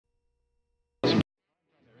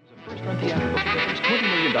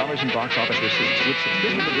$10 in box office receipts with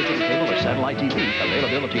subscription to digital cable or satellite TV.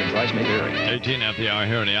 Availability and price may vary. 18 at the hour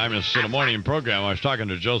here in the Imus in the morning program. I was talking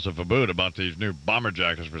to Joseph Abboud about these new bomber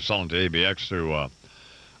jackets we're selling to ABX through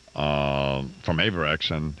from Averex,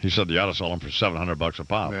 and he said you ought to sell them for $700 a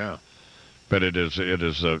pop. Yeah. But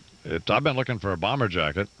I've been looking for a bomber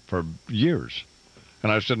jacket for years,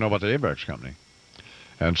 and I just didn't know about the Averex company.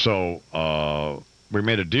 And so we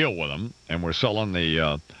made a deal with them, and we're selling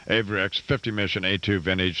the Averex 50 Mission A2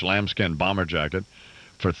 Vintage Lambskin Bomber Jacket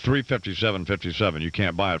for $357.57. You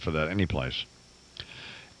can't buy it for that anyplace.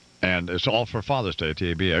 And it's all for Father's Day at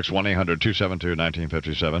the ABX,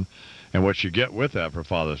 1-800-272-1957. And what you get with that for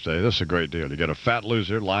Father's Day, this is a great deal. You get a Fat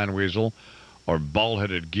Loser, Lion Weasel, or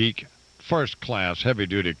Bald-Headed Geek, first-class,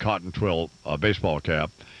 heavy-duty cotton twill baseball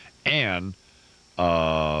cap, and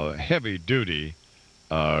heavy-duty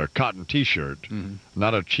cotton T-shirt,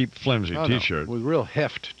 not a cheap, flimsy T-shirt. With real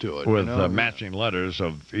heft to it. With matching letters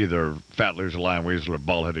of either Fat Loser, Lion Weasel, or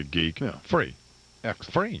Bald-Headed Geek. Yeah. Free.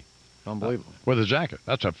 Excellent. Free. Unbelievable. With a jacket.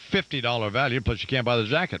 That's a $50 value, plus you can't buy the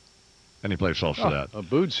jacket any place else for that.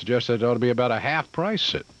 Abboud suggested it ought to be about a half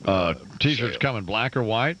price. T-shirts come in black or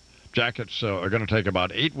white. Jackets are going to take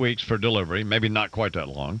about 8 weeks for delivery, maybe not quite that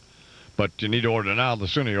long. But you need to order now. The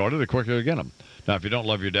sooner you order, the quicker you get them. Now, if you don't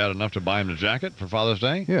love your dad enough to buy him the jacket for Father's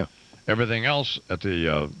Day, everything else at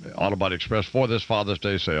the Auto Body Express for this Father's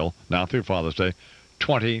Day sale, now through Father's Day,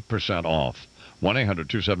 20% off.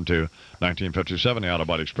 1-800-272-1957. The Auto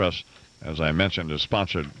Body Express, as I mentioned, is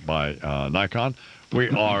sponsored by Nikon.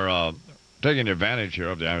 We are taking advantage here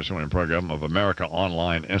of the Imus Morning program of America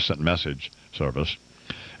Online Instant Message Service.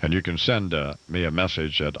 And you can send me a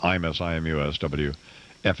message at IMUS,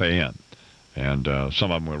 IMUSWFAN. And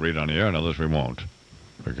some of them we'll read on the air, and others we won't,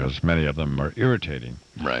 because many of them are irritating.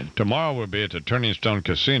 Right. Tomorrow we'll be at the Turning Stone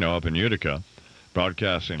Casino up in Utica,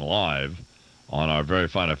 broadcasting live on our very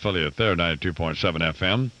fine affiliate there, 92.7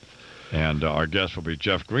 FM. And our guests will be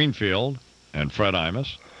Jeff Greenfield and Fred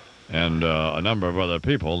Imus and a number of other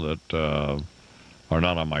people that are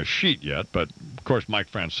not on my sheet yet. But, of course, Mike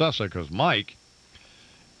Francesa, because Mike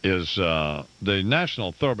is the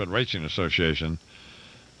National Thoroughbred Racing Association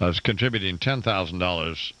is contributing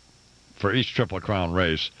 $10,000 for each Triple Crown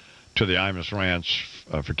race to the Imus Ranch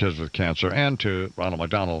for Kids with Cancer and to Ronald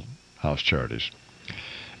McDonald House Charities.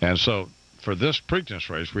 And so for this Preakness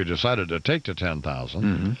race, we decided to take the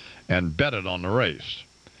 $10,000 and bet it on the race.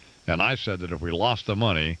 And I said that if we lost the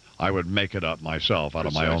money, I would make it up myself out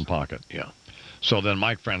of my own pocket. Yeah. So then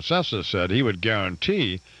Mike Francesa said he would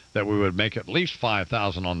guarantee that we would make at least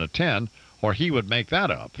 $5,000 on the 10, or he would make that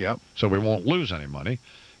up. Yep. So we won't lose any money.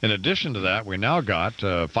 In addition to that, we now got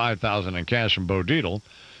 $5,000 in cash from Bo Dietl,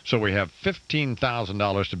 so we have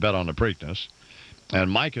 $15,000 to bet on the Preakness. And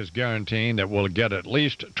Mike is guaranteeing that we'll get at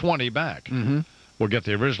least 20 back. We'll get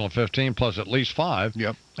the original 15 plus at least 5.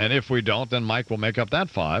 Yep. And if we don't, then Mike will make up that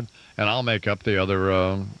 5, and I'll make up the other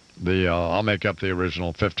I'll make up the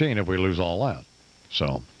original 15 if we lose all that.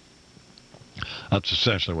 So that's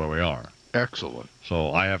essentially where we are. Excellent.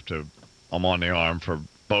 So I'm on the arm for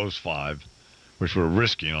Bo's 5, which we're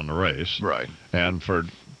risking on the race. Right. And for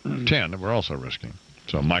 10, we're also risking.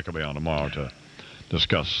 So Mike will be on tomorrow to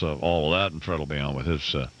discuss all of that, and Fred will be on with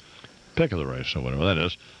his pick of the race, or whatever that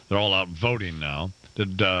is. They're all out voting now.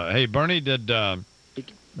 Hey, Bernie, did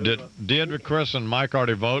Deirdre, Chris, and Mike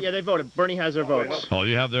already vote? Yeah, they voted. Bernie has their votes. Oh,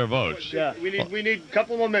 you have their votes. Yeah. We need a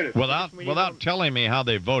couple more minutes. Without telling me how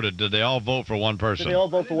they voted, did they all vote for one person? Did they all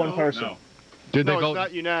vote for one person? No. Did they No, vote? it's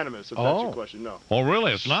not unanimous, if that's your question, no. Oh,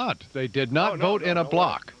 really? It's not? They did not vote in a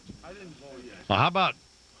block. I didn't vote yet. Well, how about,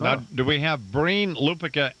 now, do we have Breen,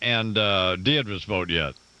 Lupica, and Deirdre's vote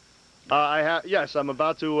yet? Yes, I'm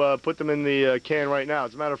about to put them in the can right now.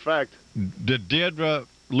 As a matter of fact. Did Deirdre,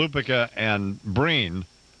 Lupica, and Breen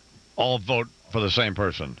all vote for the same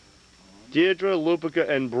person? Deirdre, Lupica,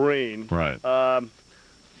 and Breen. Right.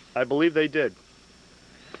 I believe they did.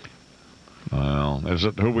 Well, is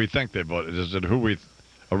it who we think they voted? Is it who we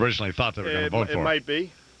originally thought they were going to vote for? It might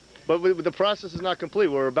be. But the process is not complete.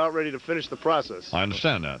 We're about ready to finish the process. I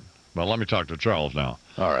understand that. Well, let me talk to Charles now.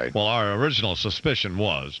 All right. Well, our original suspicion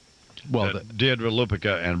was that Deirdre,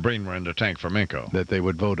 Lupica, and Breen were in the tank for Minko. That they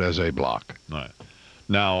would vote as a block. Right.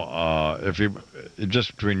 Now,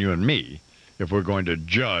 just between you and me, if we're going to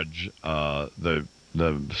judge the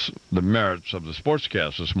merits of the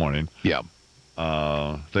sportscast this morning,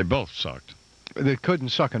 they both sucked. They couldn't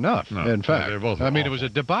suck enough. No, in fact, they both were it awful. was a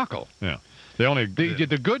debacle. Yeah.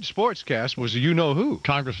 The good sportscast was who.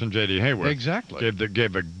 Congressman J.D. Hayward. Exactly.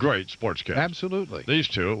 Gave a great sportscast. Absolutely. These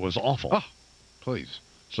two, it was awful. Oh, please.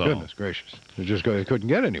 So, Goodness gracious. It couldn't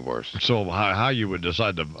get any worse. So how you would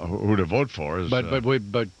decide who to vote for is... But we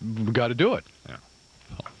got to do it. Yeah.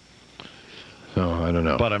 So, I don't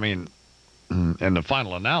know. But, I mean, in the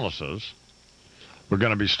final analysis, we're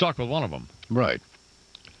going to be stuck with one of them. Right.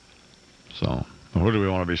 So, who do we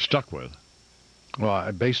want to be stuck with?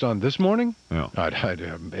 Well, based on this morning, Yeah.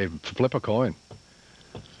 I'd flip a coin.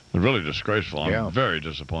 They're really disgraceful. I'm Yeah. very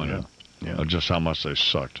disappointed Yeah. of just how much they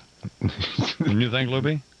sucked. Didn't you think,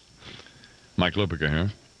 Loopy? Mike Lupica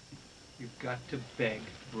here. You've got to beg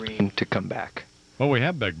Breen to come back. Well, we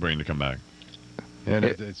have begged Breen to come back. And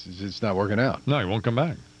it's not working out. No, he won't come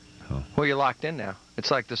back. Well, you're locked in now.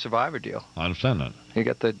 It's like the Survivor deal. I understand that. You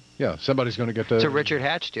got the... Yeah, somebody's going to get the... It's a Richard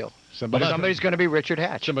Hatch deal. Somebody's going to be Richard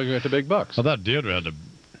Hatch. Somebody's going to get the big bucks. I thought Deirdre had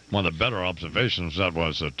one of the better observations. That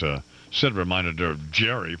was that Sid reminded her of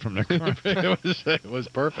Jerry from the car. it was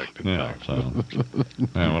perfect. in Yeah, fact. so...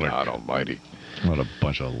 Man, God almighty. what a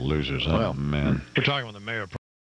bunch of losers. Oh, Well. man. We're talking with the mayor.